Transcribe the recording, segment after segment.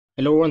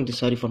Hello everyone, this is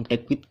Hari from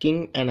Tech with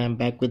King and I'm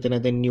back with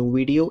another new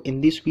video.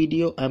 In this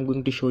video, I'm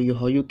going to show you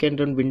how you can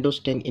run Windows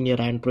 10 in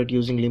your Android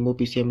using Limbo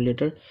PC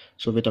emulator.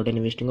 So without any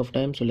wasting of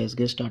time, so let's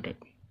get started.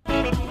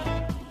 In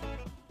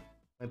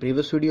my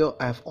previous video,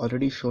 I have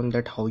already shown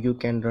that how you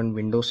can run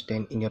Windows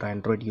 10 in your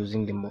Android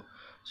using Limbo.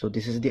 So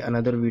this is the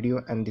another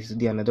video and this is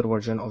the another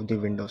version of the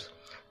Windows.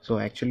 So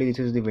actually this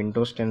is the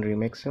Windows 10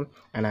 remix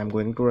and I'm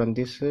going to run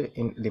this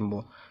in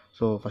Limbo.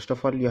 So first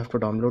of all, you have to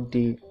download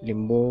the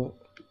Limbo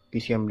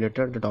PC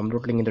emulator, the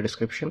download link in the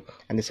description,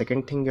 and the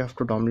second thing, you have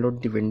to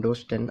download the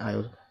Windows 10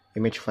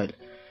 image file.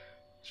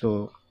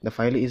 So the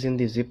file is in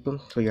the zip,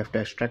 so you have to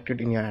extract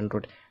it in your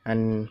Android,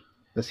 and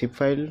the zip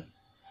file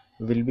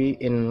will be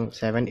in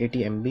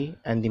 780 MB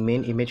and the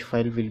main image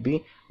file will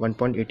be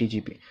 1.80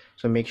 GB.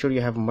 So make sure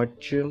you have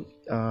much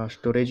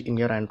storage in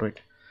your Android,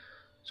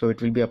 so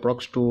it will be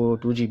approx to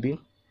 2 GB.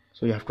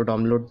 So you have to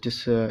download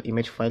this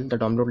image file, the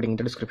download link in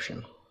the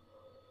description.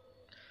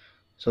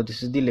 So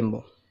this is the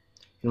Limbo.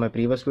 In my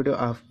previous video,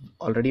 I have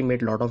already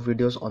made a lot of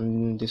videos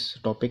on this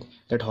topic,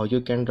 that how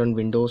you can run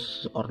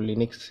Windows or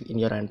Linux in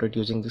your Android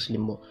using this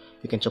Limbo.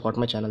 You can check out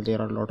my channel,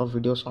 there are a lot of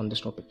videos on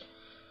this topic.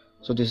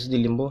 So this is the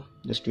Limbo.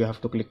 Just you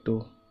have to click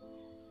to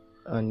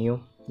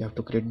new, you have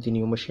to create the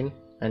new machine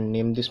and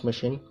name this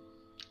machine.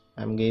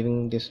 I'm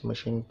giving this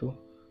machine to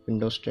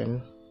Windows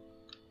 10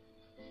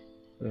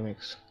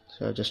 Remix.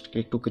 So I just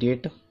click to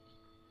create,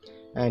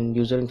 and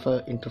user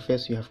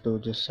interface, you have to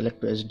just select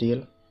to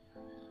SDL.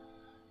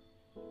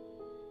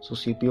 So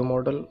CPU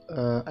model,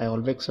 I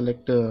always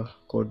select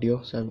Core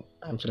Duo, so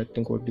I'm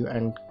selecting Core Duo,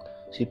 and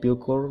CPU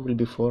core will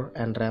be 4,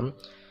 and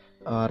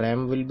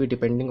RAM will be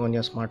depending on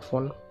your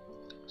smartphone.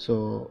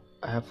 So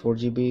I have 4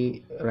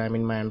 GB RAM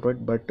in my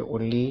Android, but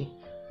only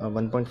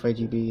 1.5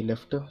 GB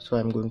left, so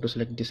I'm going to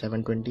select the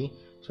 720,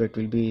 so it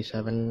will be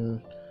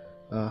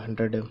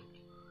 700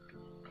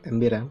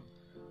 MB RAM.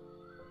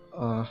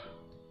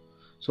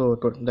 So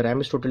the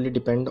RAM is totally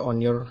depend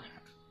on your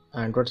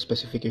Android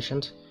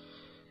specifications.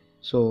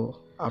 So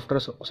after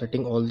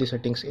setting all the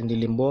settings in the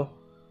Limbo,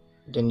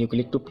 then you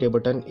click to play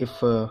button. If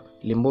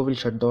Limbo will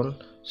shut down,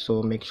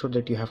 so make sure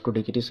that you have to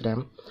decrease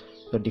RAM,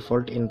 the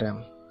default in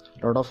RAM.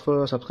 A lot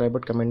of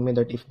subscribers comment me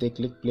that if they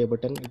click play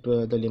button,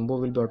 the Limbo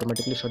will be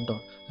automatically shut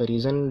down. The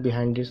reason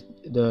behind is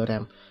the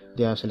RAM.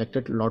 They have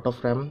selected a lot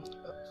of RAM,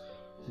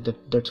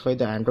 that's why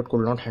the Android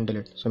could not handle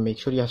it. So make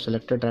sure you have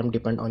selected RAM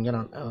depend on your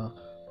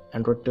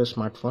Android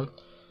smartphone,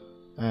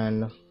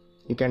 and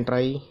you can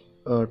try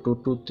 2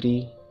 to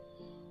 3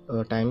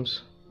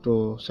 times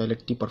to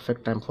select the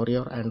perfect RAM for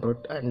your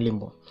Android and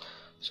Limbo.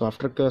 So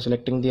after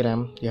selecting the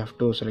RAM, you have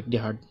to select the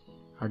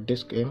hard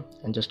disk and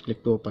just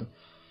click to open,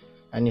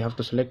 and you have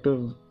to select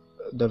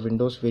the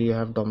Windows where you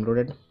have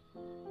downloaded.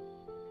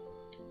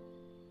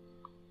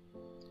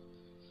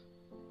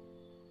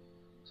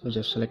 So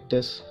just select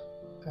this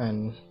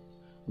and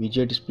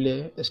VGA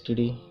display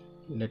STD,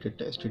 let it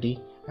STD,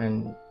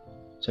 and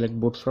select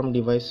boot from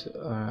device,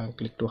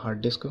 click to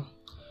hard disk,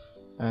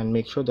 and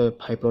make sure the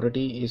high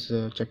priority is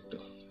checked.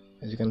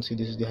 As you can see,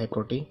 this is the high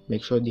priority.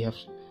 Make sure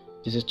this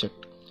is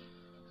checked,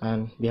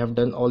 and we have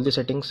done all the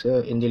settings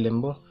in the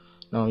Limbo.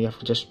 Now you have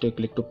to just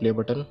click to play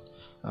button.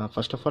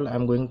 First of all,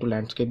 I'm going to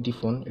landscape the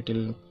phone.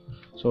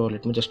 So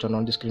let me just turn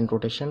on the screen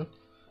rotation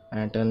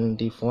and turn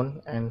the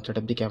phone and set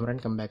up the camera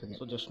and come back again.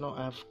 So just now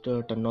I have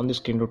turned on the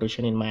screen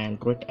rotation in my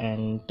Android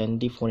and turn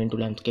the phone into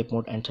landscape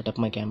mode and set up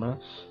my camera.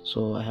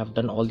 So I have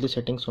done all the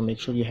settings. So make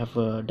sure you have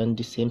done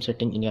the same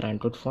setting in your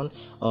Android phone,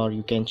 or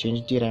you can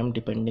change the RAM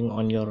depending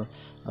on your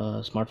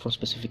smartphone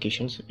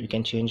specifications. You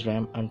can change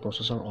RAM and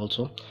processor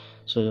also.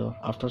 So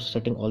after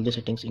setting all the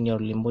settings in your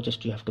Limbo,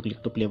 just you have to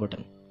click to play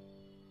button.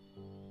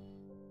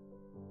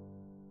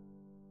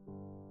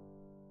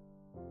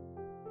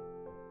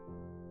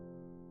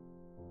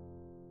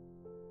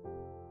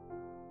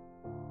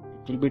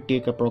 It will be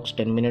take approx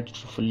 10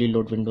 minutes to fully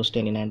load Windows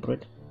 10 in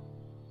Android.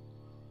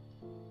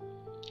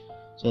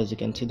 So as you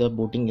can see, the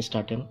booting is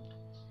started.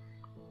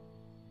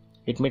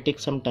 It may take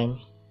some time.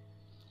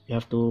 You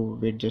have to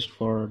wait just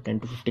for 10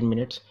 to 15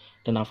 minutes,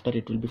 then after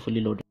it will be fully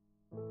loaded.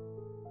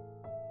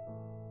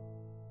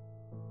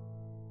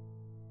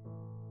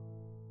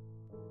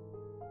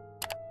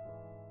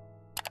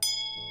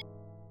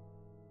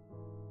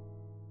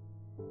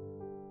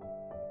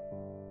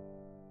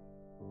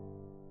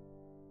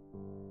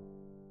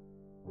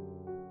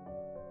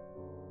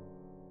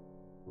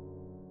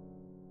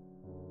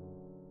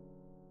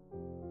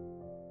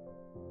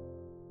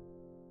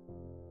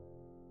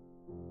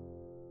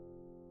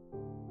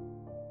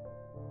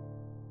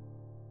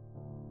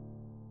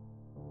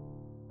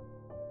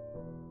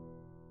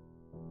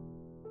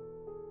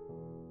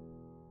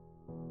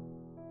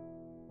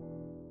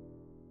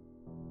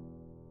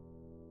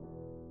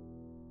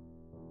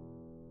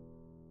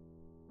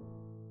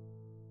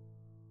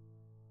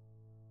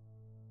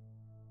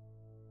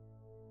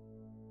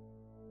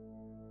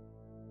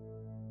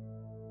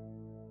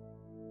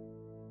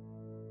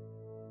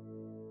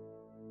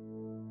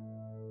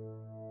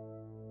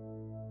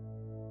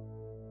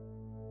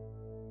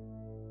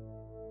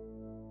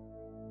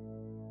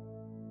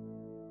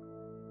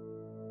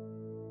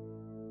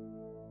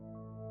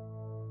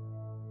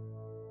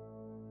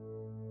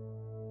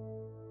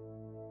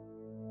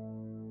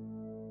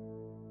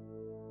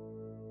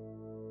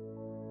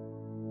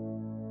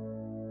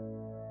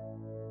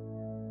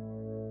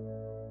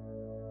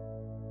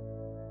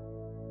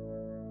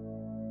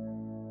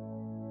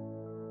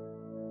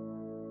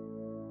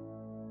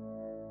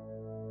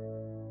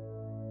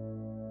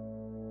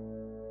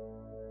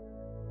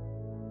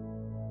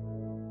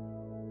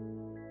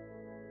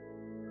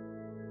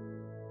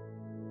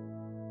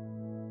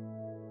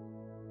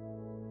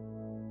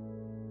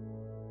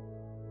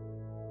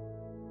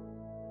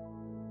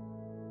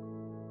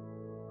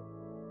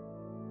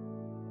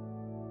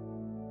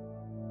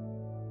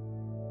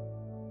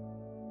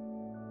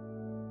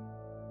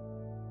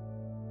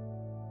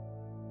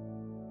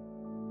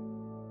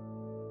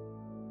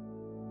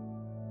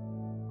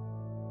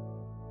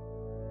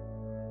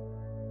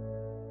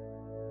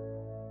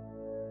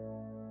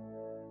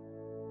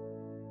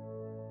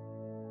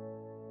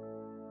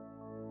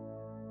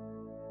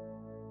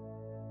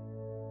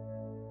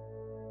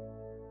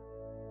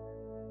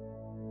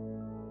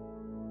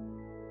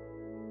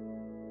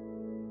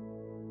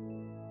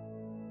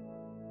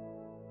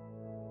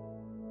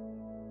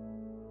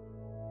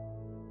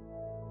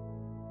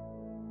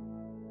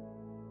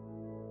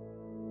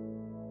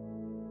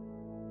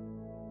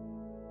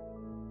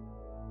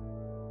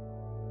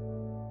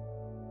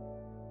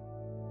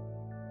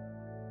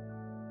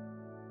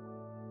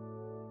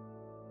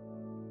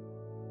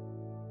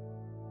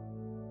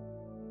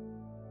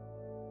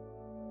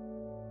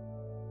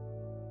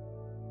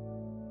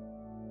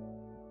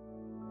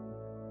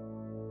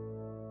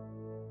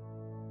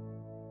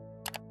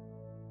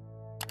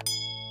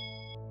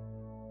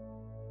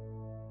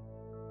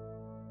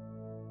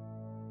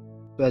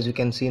 So as you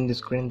can see in the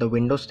screen, the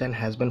Windows 10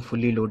 has been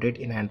fully loaded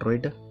in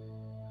Android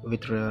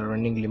with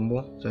running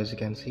Limbo. So as you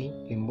can see,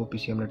 Limbo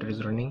PC emulator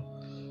is running,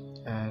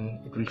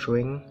 and it will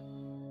showing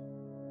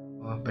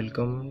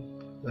welcome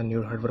the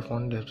new hardware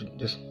phone.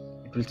 Just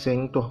it will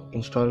saying to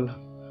install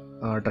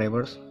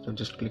drivers. So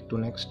just click to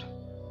next.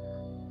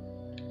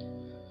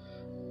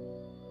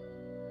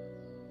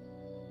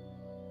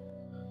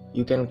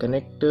 You can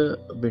connect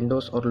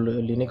Windows or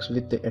Linux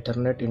with the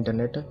Ethernet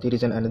internet. There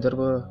is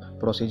another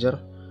procedure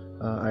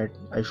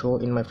I show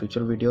in my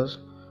future videos.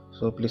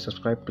 So please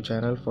subscribe to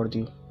channel for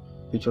the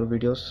future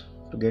videos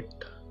to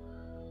get,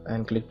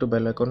 and click to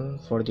bell icon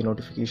for the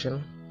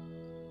notification.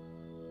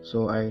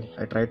 So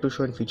I try to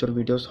show in future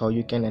videos how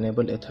you can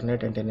enable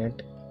Ethernet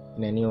internet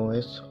in any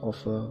OS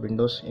of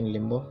Windows in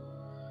Limbo.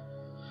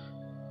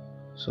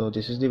 So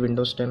this is the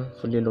Windows 10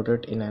 fully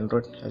loaded in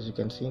Android, as you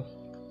can see.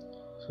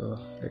 So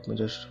let me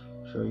just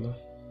show you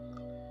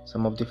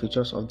some of the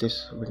features of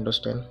this Windows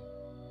 10.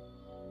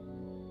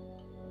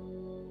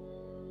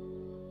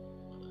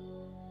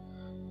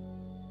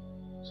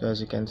 So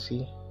as you can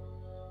see,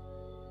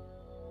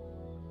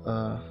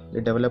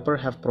 the developer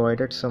have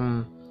provided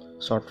some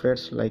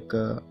softwares like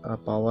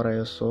Power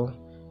ISO,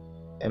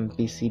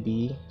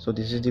 MPCBE. So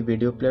this is the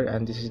video player,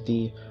 and this is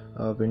the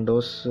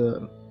Windows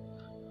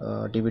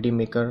DVD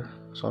maker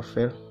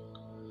software.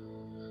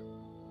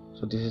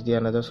 So this is the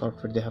another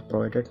software they have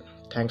provided.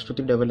 Thanks to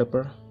the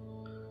developer,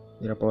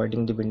 they are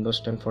providing the Windows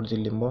 10 for the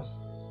Limbo.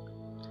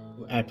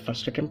 At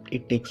first attempt,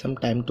 it takes some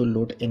time to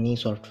load any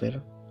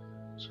software,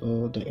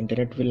 so the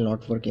internet will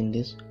not work in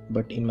this,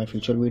 but in my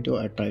future video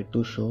I try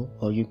to show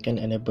how you can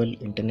enable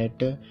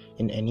internet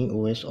in any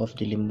OS of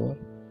the Limbo.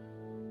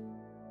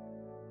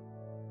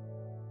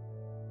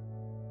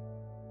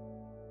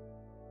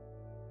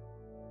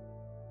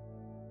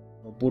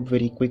 Boot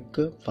very quick,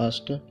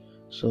 fast.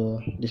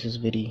 So this is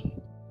very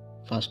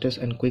fastest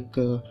and quick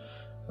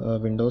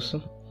Windows.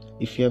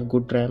 If you have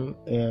good RAM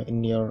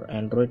in your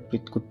Android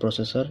with good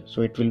processor,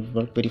 so it will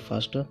work very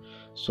faster.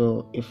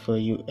 So if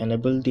you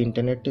enable the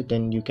internet,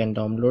 then you can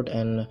download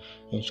and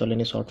install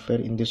any software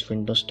in this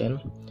Windows 10.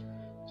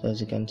 So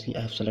as you can see,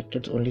 I have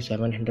selected only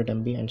 700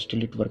 MB and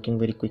still it working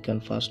very quick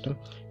and fast.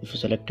 If you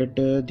selected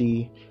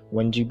the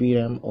 1 GB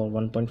RAM or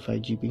 1.5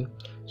 GB,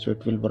 so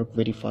it will work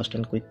very fast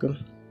and quick.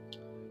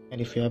 And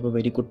if you have a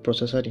very good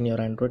processor in your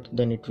Android,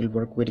 then it will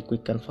work very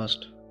quick and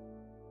fast.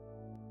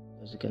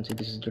 As you can see,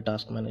 this is the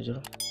task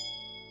manager.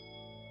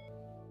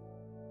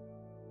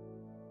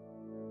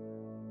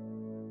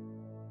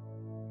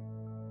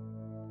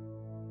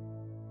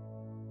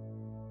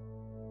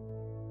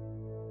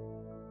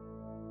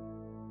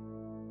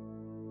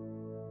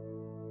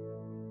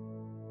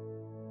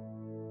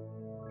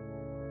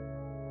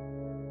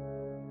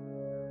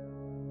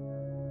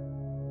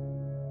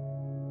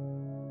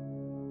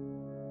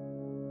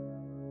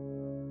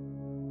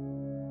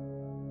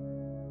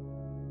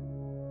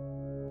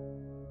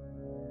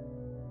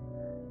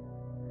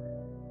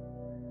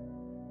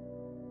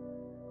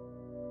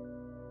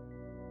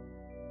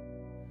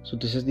 So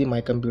this is the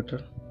my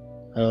computer.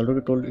 I already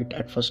told it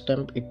at first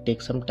time it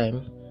takes some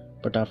time,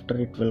 but after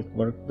it will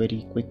work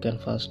very quick and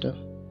faster.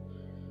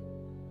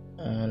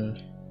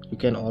 And you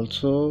can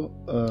also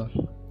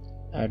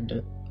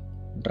add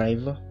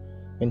drive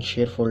in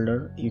share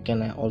folder. You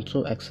can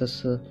also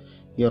access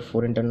your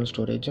 4 internal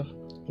storage.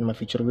 In my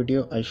future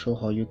video I show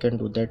how you can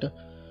do that,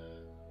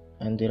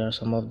 and there are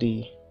some of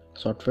the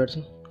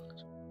softwares.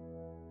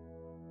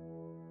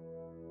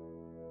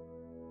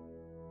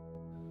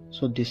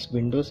 So this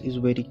Windows is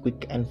very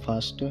quick and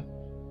fast.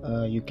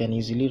 You can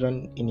easily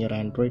run in your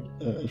Android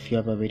if you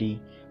have a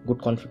very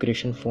good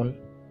configuration phone.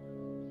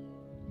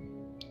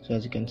 So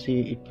as you can see,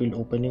 it will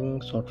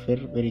opening software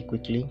very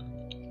quickly.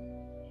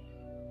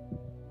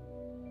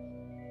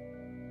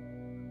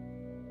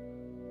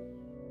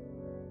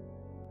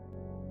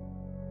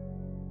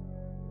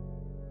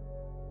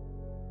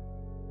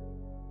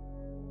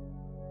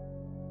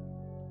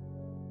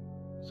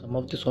 Some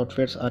of the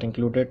softwares are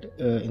included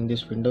in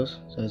this Windows.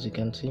 So as you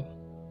can see,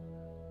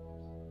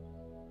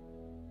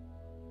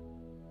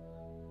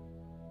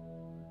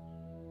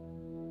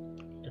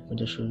 let me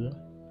just show you.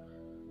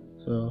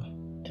 So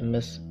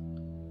MS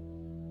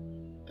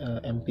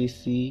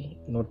MPC,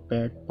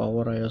 Notepad,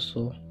 Power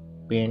ISO,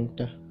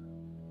 Paint,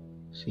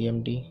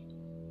 CMD.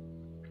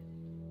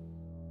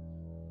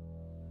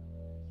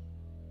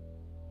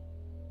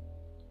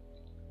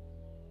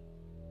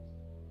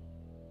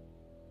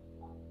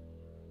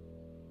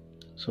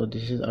 So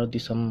this are the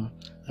some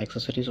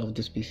accessories of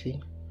this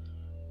PC.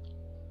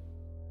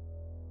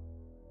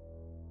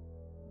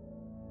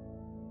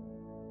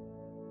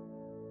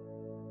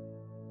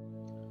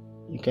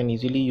 You can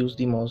easily use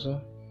the mouse,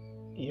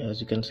 as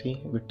you can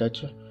see, with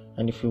touch.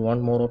 And if you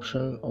want more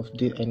option of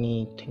the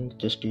anything,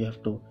 just you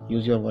have to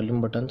use your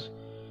volume buttons.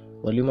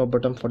 Volume up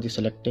button for the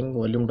selecting,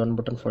 volume down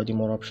button for the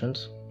more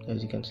options,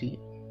 as you can see.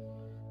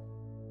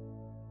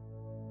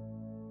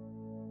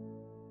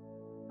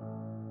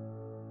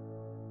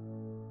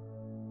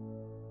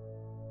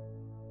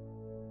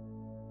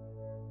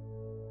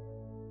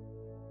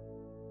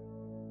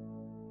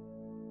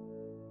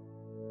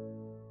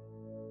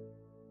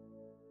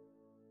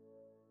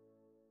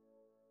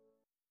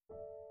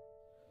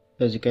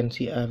 As you can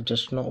see, I have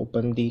just now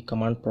opened the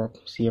command prompt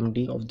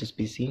cmd of this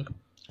PC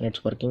and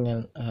it's working,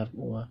 and I have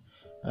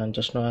and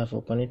just now I have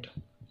opened it.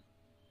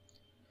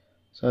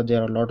 So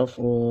there are a lot of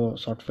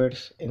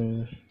softwares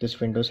in this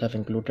Windows have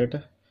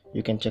included.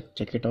 You can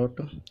check it out.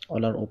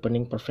 All are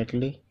opening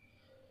perfectly.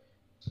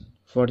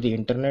 For the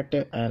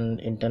internet and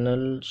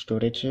internal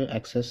storage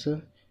access,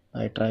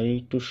 I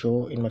try to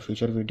show in my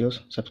future videos.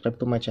 Subscribe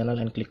to my channel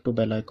and click to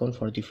bell icon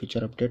for the future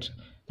updates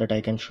that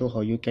I can show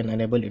how you can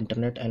enable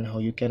internet and how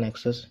you can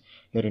access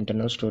your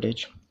internal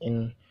storage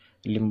in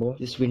Limbo.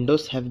 This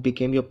Windows have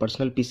become your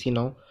personal PC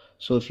now.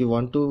 So if you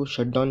want to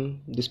shut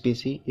down this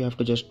PC, you have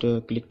to just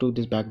click to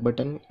this back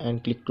button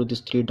and click to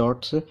these three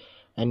dots,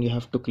 and you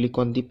have to click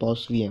on the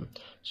pause VM.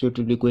 So it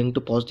will be going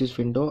to pause this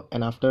window,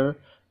 and after,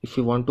 if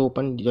you want to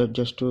open,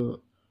 just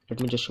to let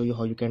me just show you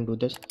how you can do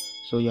this.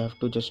 So you have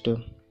to just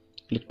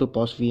click to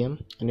pause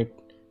VM and it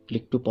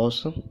click to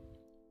pause.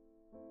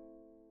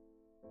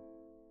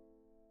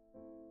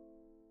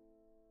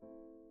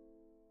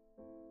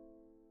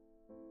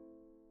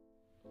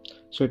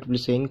 So it will be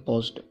saying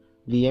paused.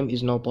 VM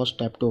is now paused.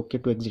 Tap to OK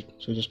to exit.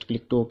 So just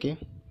click to OK.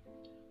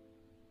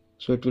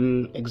 So it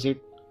will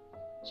exit.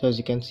 So as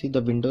you can see,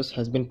 the Windows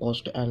has been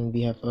paused and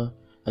we have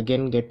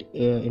again get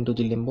into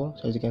the Limbo.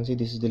 So as you can see,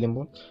 this is the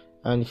Limbo,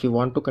 and if you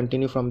want to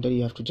continue from there,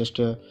 you have to just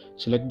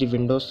select the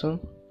Windows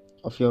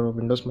of your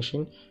Windows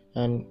machine,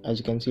 and as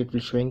you can see, it will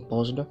showing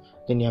paused.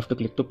 Then you have to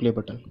click to play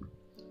button.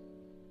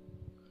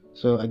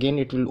 So again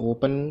it will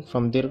open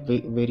from there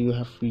where you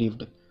have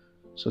left.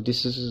 So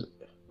this is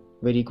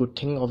very good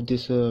thing of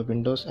this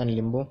Windows and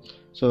Limbo.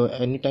 So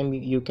anytime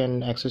you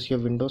can access your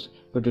Windows,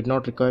 you did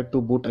not require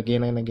to boot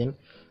again and again.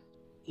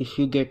 If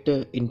you get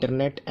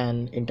internet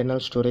and internal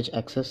storage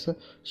access,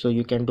 so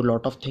you can do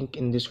lot of things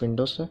in this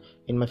Windows.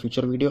 In my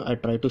future video I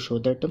try to show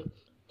that.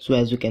 So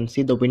as you can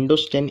see, the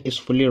Windows 10 is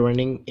fully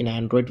running in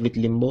Android with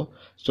Limbo.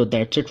 So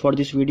that's it for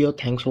this video.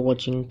 Thanks for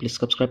watching. Please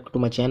subscribe to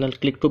my channel,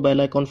 click to bell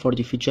icon for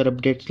the future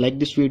updates. Like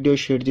this video,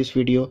 share this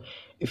video.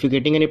 If you're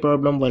getting any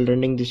problem while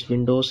running this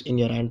Windows in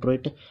your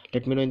Android,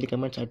 let me know in the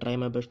comments. I try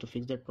my best to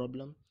fix that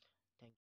problem.